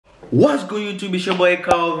What's good, YouTube? It's your boy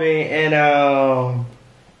Calvin, and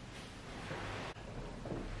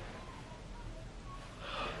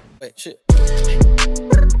Wait, shit.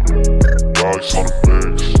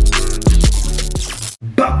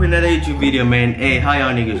 back with another YouTube video, man. Hey, how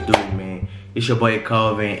y'all niggas doing, man? It's your boy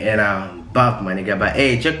Calvin, and I'm back, my nigga. But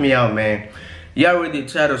hey, check me out, man. Y'all read the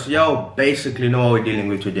title, so y'all basically know what we're dealing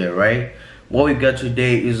with today, right? What we got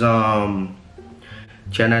today is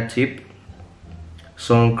Chanathip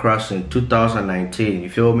Songkrasin 2019. You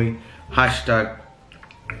feel me? Hashtag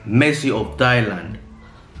Messi of Thailand.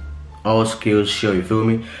 All skills show, you feel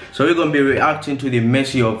me? So we're gonna be reacting to the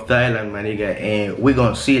Messi of Thailand, my nigga, and we're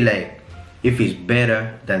gonna see like if he's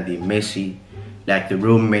better than the Messi, like the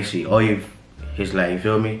real Messi, or if he's like, you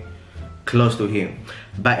feel me, close to him.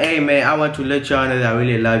 But hey, man, I want to let y'all know that I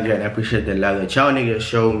really love you and I appreciate the love that y'all niggas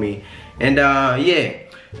show me. And yeah,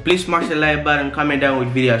 please smash the like button, comment down with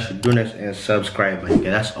video I should do next, and subscribe, my nigga.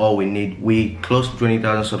 That's all we need. We close to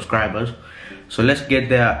 20,000 subscribers, so let's get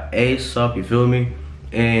there ASAP, you feel me?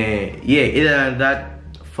 And yeah, other than that,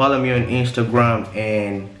 follow me on Instagram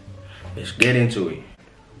and let's get into it.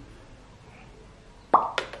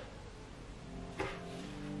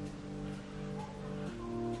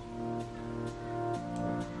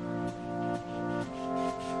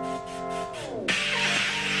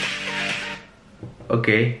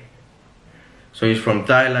 Okay, so he's from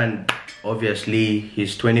Thailand. Obviously,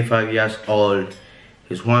 he's 25 years old.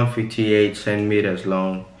 He's 158 centimeters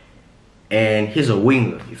long. And he's a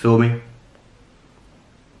winger, you feel me?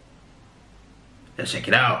 Let's check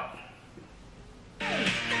it out.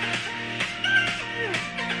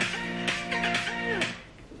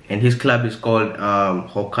 And his club is called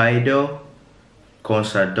Hokkaido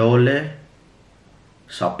Consadole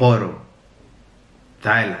Sapporo,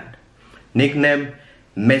 Thailand. Nickname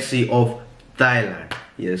Messi of Thailand.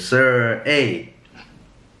 Yes, sir. Hey.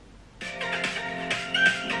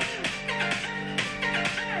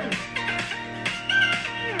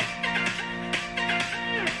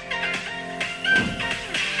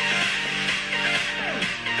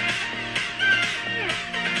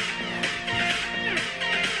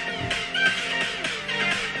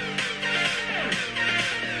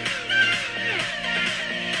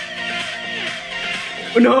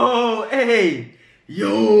 No, hey,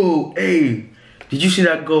 yo, hey, did you see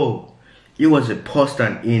that goal? It was a post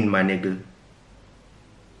and in, my nigga.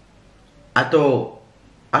 I thought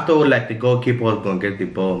like the goalkeeper was gonna get the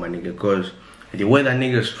ball, my nigga, cause the way that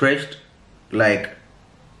nigga stretched, like,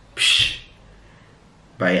 psh,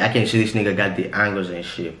 but I can see this nigga got the angles and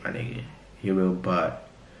shit, my nigga. He real bad.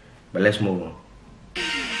 But let's move on.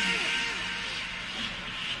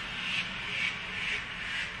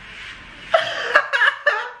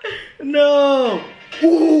 No!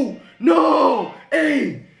 Ooh! No!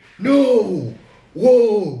 Hey! No!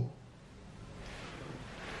 Whoa!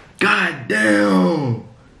 God damn!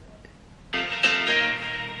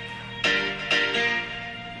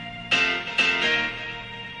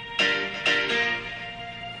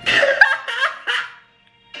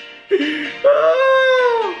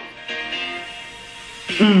 Oh.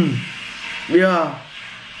 Yeah.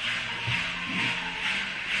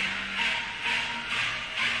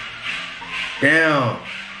 Damn.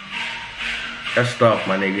 That's tough,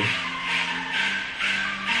 my nigga.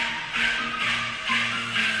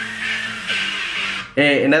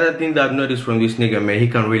 And another thing that I've noticed from this nigga, man, he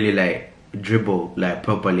can really like dribble like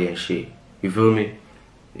properly and shit. You feel me?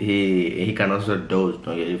 He can also doze,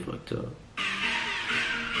 don't get it fucked up.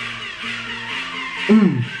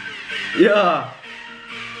 Yeah.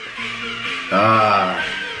 Ah.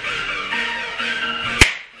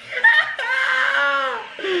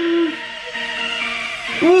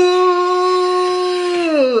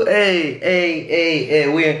 Ooh, hey,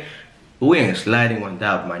 we ain't sliding on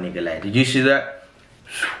that, my nigga. Like, did you see that?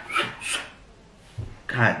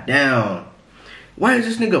 God damn. Why is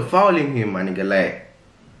this nigga fouling him, my nigga? Like,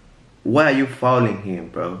 why are you fouling him,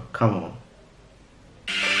 bro? Come on.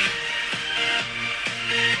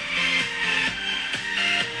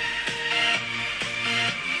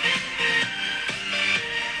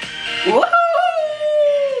 Woo!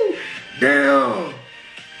 Damn.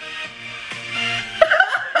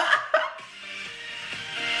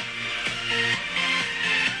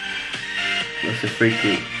 That's a free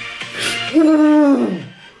kick. Whoa!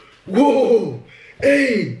 Whoa!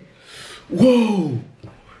 Hey! Whoa!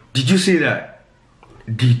 Did you see that?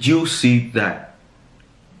 Did you see that?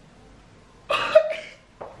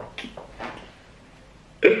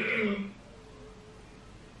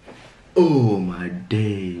 Oh my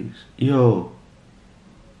days. Yo.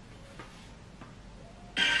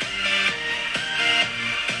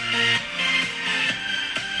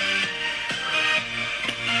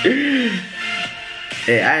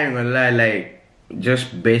 Hey, I ain't gonna lie, like,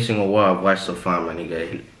 just basing on what I've watched so far, my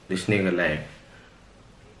nigga, this nigga, like,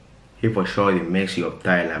 he for sure the Messi of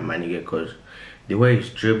Thailand, my nigga, cause the way he's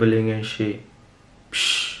dribbling and shit,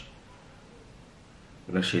 psh,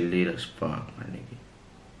 that shit lit as fuck, my nigga.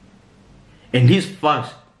 And he's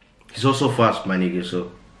fast. He's also fast, my nigga,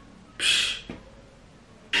 so, psh,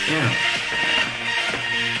 yeah.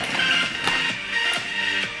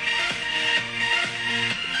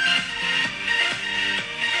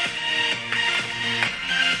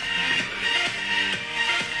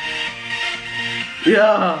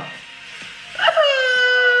 Yeah.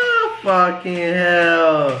 Ah, fucking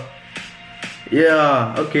hell.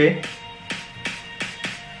 Yeah, okay.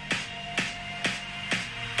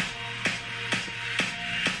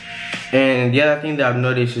 And the other thing that I've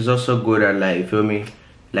noticed is also good at, like, you feel me,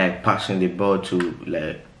 like passing the ball to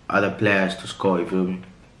like other players to score, you feel me,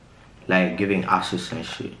 like giving assists and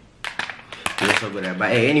shit. He's also good at.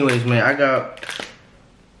 But hey, anyways, man, I got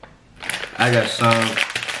something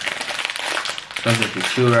to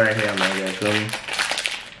chew right here, man. You guys feel me?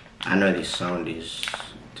 I know this sound is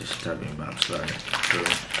disturbing, but I'm sorry.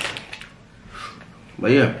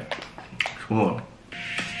 But yeah, come on.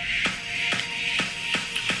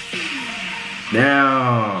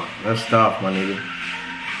 Damn, that's tough, my nigga.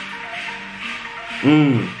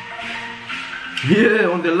 Yeah,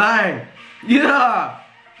 on the line. Yeah.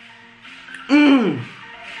 Ooh.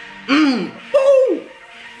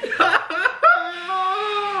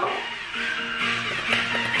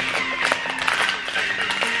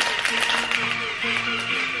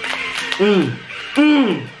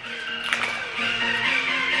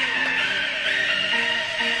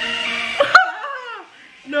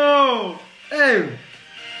 No. Hey.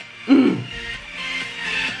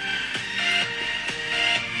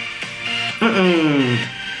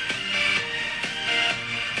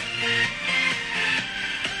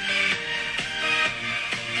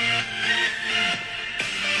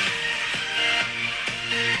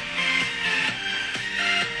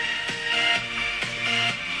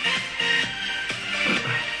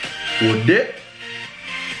 Would it?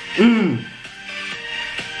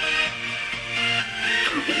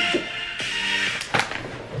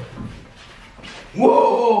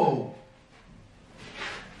 Whoa!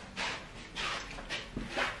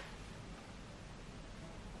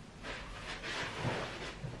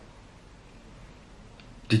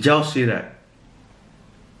 Did y'all see that?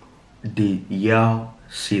 Did y'all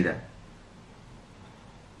see that?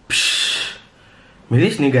 Psh. Man,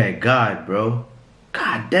 this nigga a god, bro.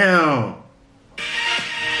 God damn.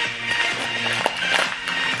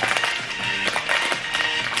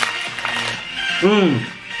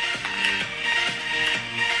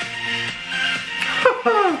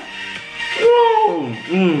 Whoa.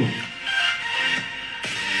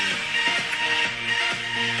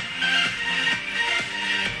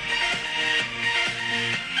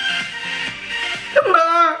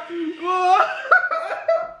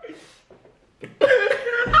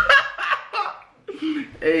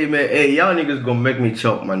 Hey man, hey, y'all niggas gonna make me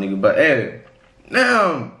choke, my nigga, but hey,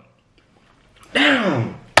 damn,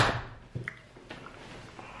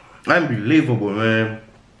 unbelievable, man.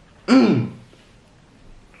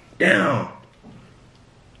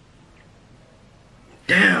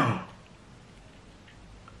 Damn,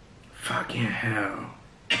 fucking hell.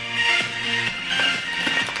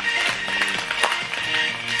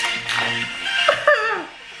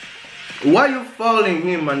 Why you following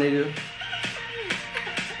me, my nigga?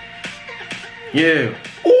 Yeah.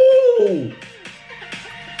 Ooh.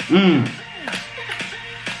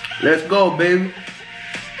 Let's go, baby.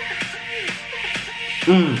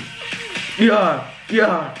 Yeah.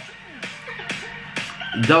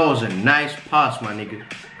 That was a nice pass, my nigga.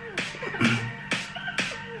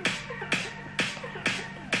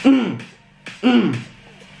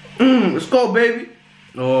 Let's go, baby.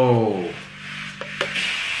 Oh.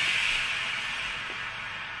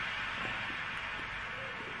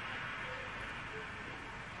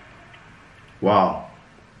 Wow.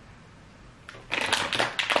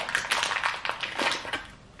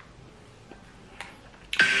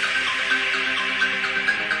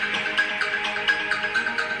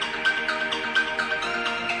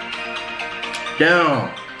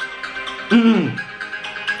 Down.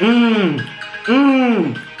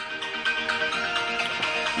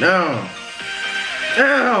 Down.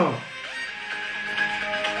 Down.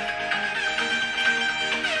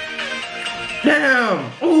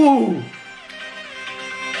 Down. Ooh.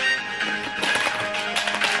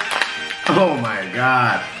 Oh my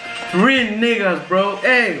God. 3 niggas, bro.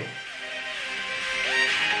 Hey.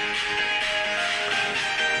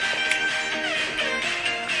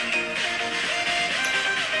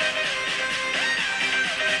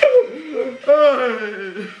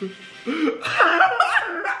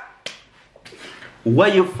 Why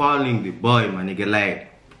you following the boy, my nigga? Like,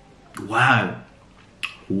 why?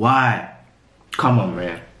 Why? Come on,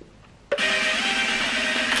 man.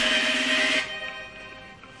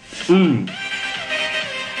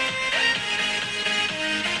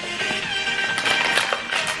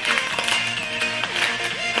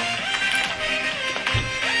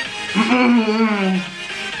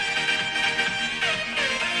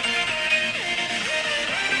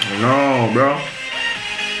 No, bro.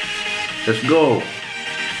 Let's go.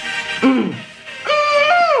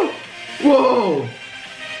 Whoa.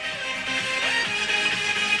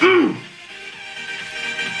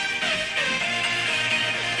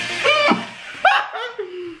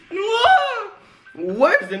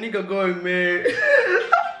 Where's the nigga going, man?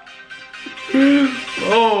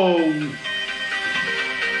 Oh.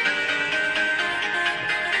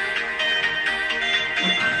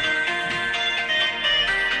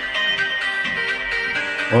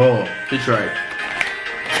 Oh, he tried.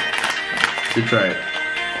 He tried.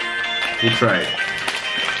 He tried.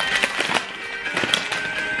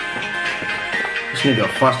 This nigga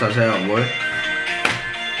fast as hell, boy.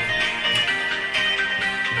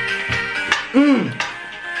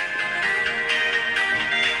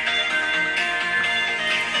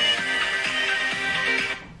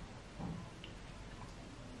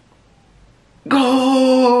 Go!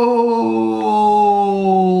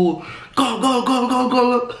 Go, go, go, go,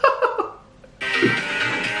 go!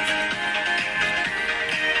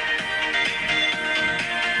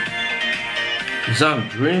 Is I'm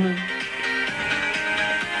dreaming?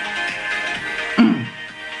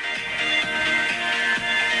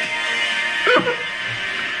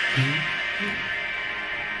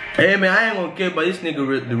 Hey man, I ain't gonna care about this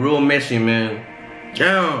nigga, the real Messi, man.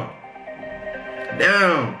 Damn.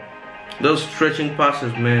 Damn. Those stretching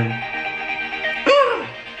passes, man.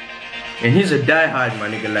 And he's a diehard, my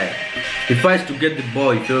nigga. Like, he fights to get the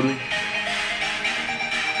ball, you feel me?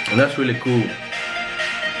 And that's really cool.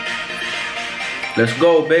 Let's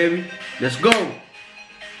go, baby. Let's go.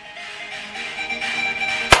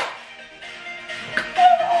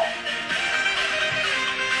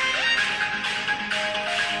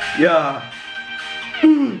 Yeah.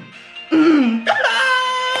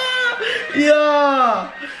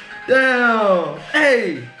 Yeah. Damn.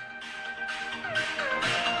 Hey.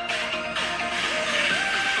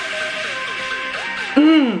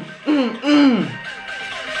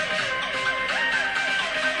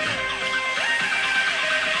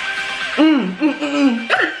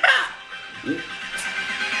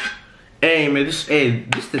 Hey man, this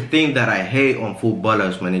is the thing that I hate on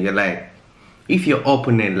footballers, my nigga. Like, if your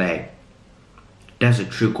opponent like does a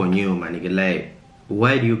trick on you, my nigga, like,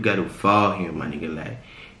 why do you gotta foul him, my nigga? Like,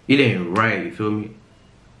 it ain't right, you feel me?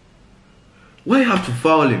 Why you have to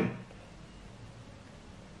foul him?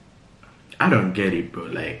 I don't get it, bro.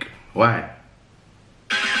 Like, why?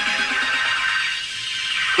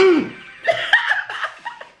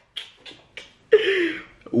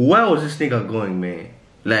 Where was this nigga going, man?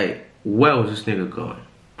 Like, where was this nigga going?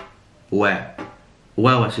 Where?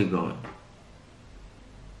 Where was he going?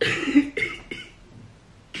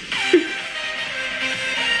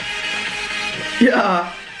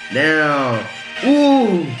 Yeah. Damn.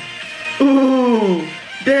 Ooh. Ooh.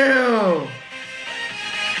 Damn.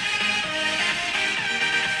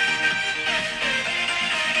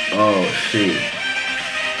 Oh shit.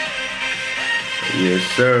 Yes,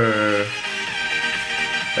 sir.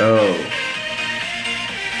 Oh.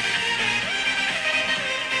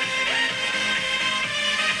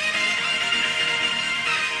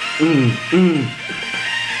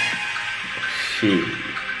 Shit.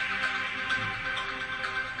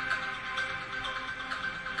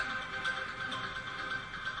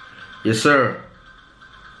 Yes, sir.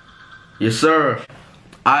 Yes, sir.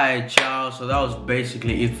 Alright, y'all. So that was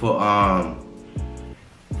basically it for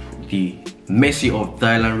the Messi of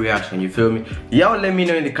Thailand reaction. You feel me? Y'all let me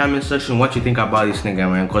know in the comment section what you think about this nigga,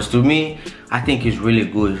 man. Cause to me, I think he's really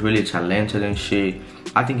good. He's really talented and shit.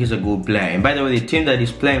 I think he's a good player. And by the way, the team that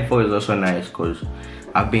he's playing for is also nice. Cause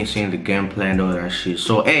I've been seeing the gameplay and all that shit.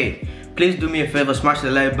 So hey, please do me a favor, smash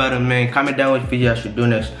the like button, man. Comment down what video I should do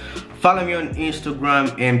next. Follow me on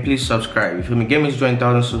Instagram and please subscribe. If you me game is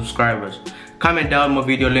 20,000 subscribers, comment down more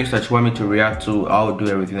video links that you want me to react to. I'll do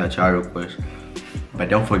everything that y'all request. But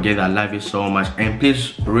don't forget I love you so much. And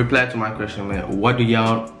please reply to my question, man. What do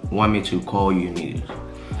y'all want me to call you niggas?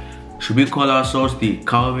 Should we call ourselves the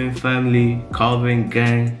Calvin family, Calvin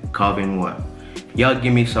gang, Calvin what? Y'all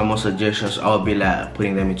give me some more suggestions. I'll be like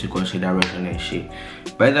putting them into consideration and shit.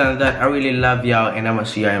 But other than that, I really love y'all and I'ma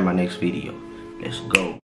see y'all in my next video. Let's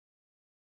go.